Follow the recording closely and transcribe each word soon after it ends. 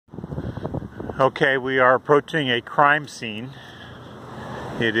Okay, we are approaching a crime scene.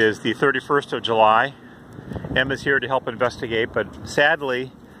 It is the 31st of July. Emma's here to help investigate, but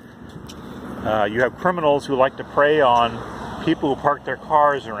sadly, you have criminals who like to prey on people who park their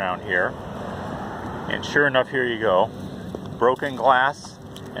cars around here. And sure enough, here you go. Broken glass.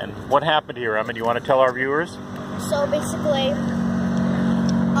 And what happened here, Emma? Do you want to tell our viewers? So basically,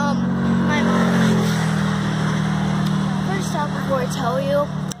 my mom, first off, before I tell you,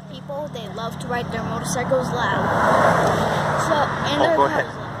 people, they love to ride their motorcycles loud. So, and their go cars ahead.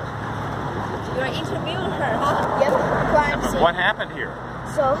 loud. You're going to interview her, huh? Yep, crime scene. What happened here?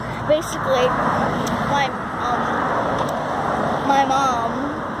 So, basically, my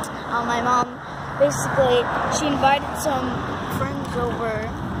mom, basically, she invited some friends over,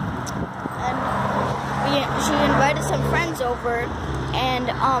 and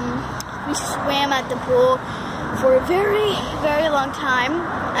we swam at the pool for a very, very long time.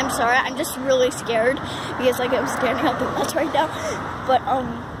 I'm sorry, I'm just really scared because like I'm standing on the bus right now.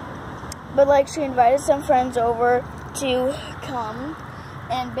 But like she invited some friends over to come,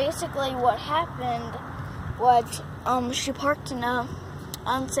 and basically what happened was she parked in a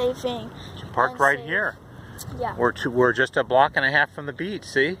unsafe thing. She parked right here. Yeah. We're just a block and a half from the beach.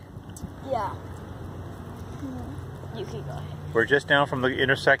 See? Yeah. You can go ahead. We're just down from the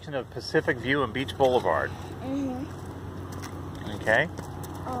intersection of Pacific View and Beach Boulevard. Okay.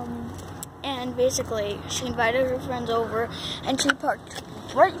 And basically, she invited her friends over, and she parked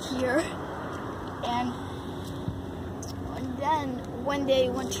right here. And then when they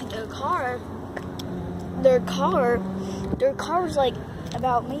went to their car was like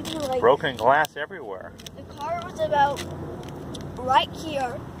about maybe like broken glass everywhere. The car was about right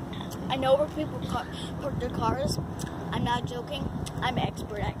here. I know where people park their cars. I'm not joking. I'm an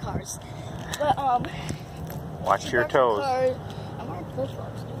expert at cars. But watch your toes. I'm wearing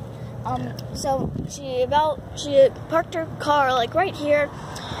flip-flops, dude. So she parked her car like right here.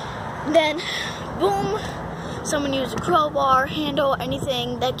 Then, boom! Someone used a crowbar, handle,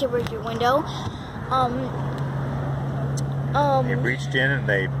 anything that could break your window. They reached in and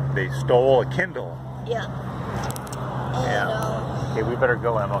they stole a Kindle. Yeah. And, okay, we better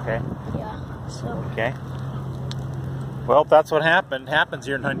go, Em. Okay. Yeah. So. Okay. Well, that's what happens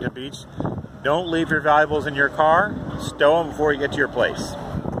here in Huntington Beach. Don't leave your valuables in your car. Stow them before you get to your place.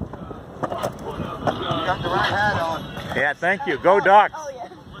 You got the right hat on. Yeah, thank you. Go Ducks. Oh,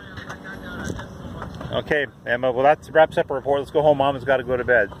 yeah. Okay, Emma. Well, that wraps up our report. Let's go home. Mom has got to go to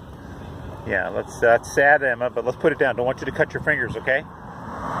bed. Yeah, that's sad, Emma, but let's put it down. Don't want you to cut your fingers, okay?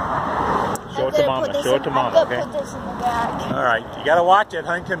 Show it to Mama. Show it to Mama, okay? Put this in the back. All right, you got to watch it.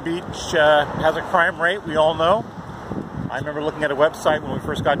 Huntington Beach has a crime rate, we all know. I remember looking at a website when we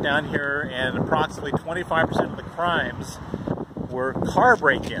first got down here, and approximately 25% of the crimes were car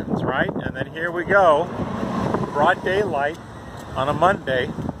break-ins, right? And then here we go, broad daylight on a Monday.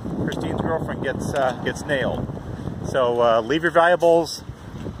 Christine's girlfriend gets nailed. So leave your valuables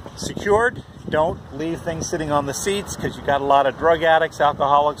secured. Don't leave things sitting on the seats because you got a lot of drug addicts,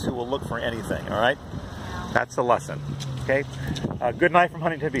 alcoholics who will look for anything. All right, that's the lesson. Okay. Good night from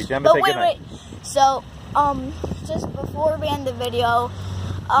Huntington Beach. Emma, say good night. Wait. So just before we end the video,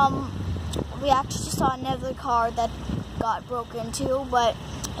 we actually saw another car that got broken into, but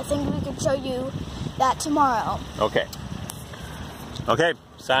I think we could show you that tomorrow. Okay. Okay.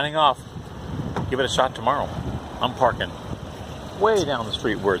 Signing off. Give it a shot tomorrow. I'm parking way down the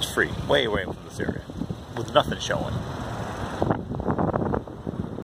street where it's free, way away from this area, with nothing showing.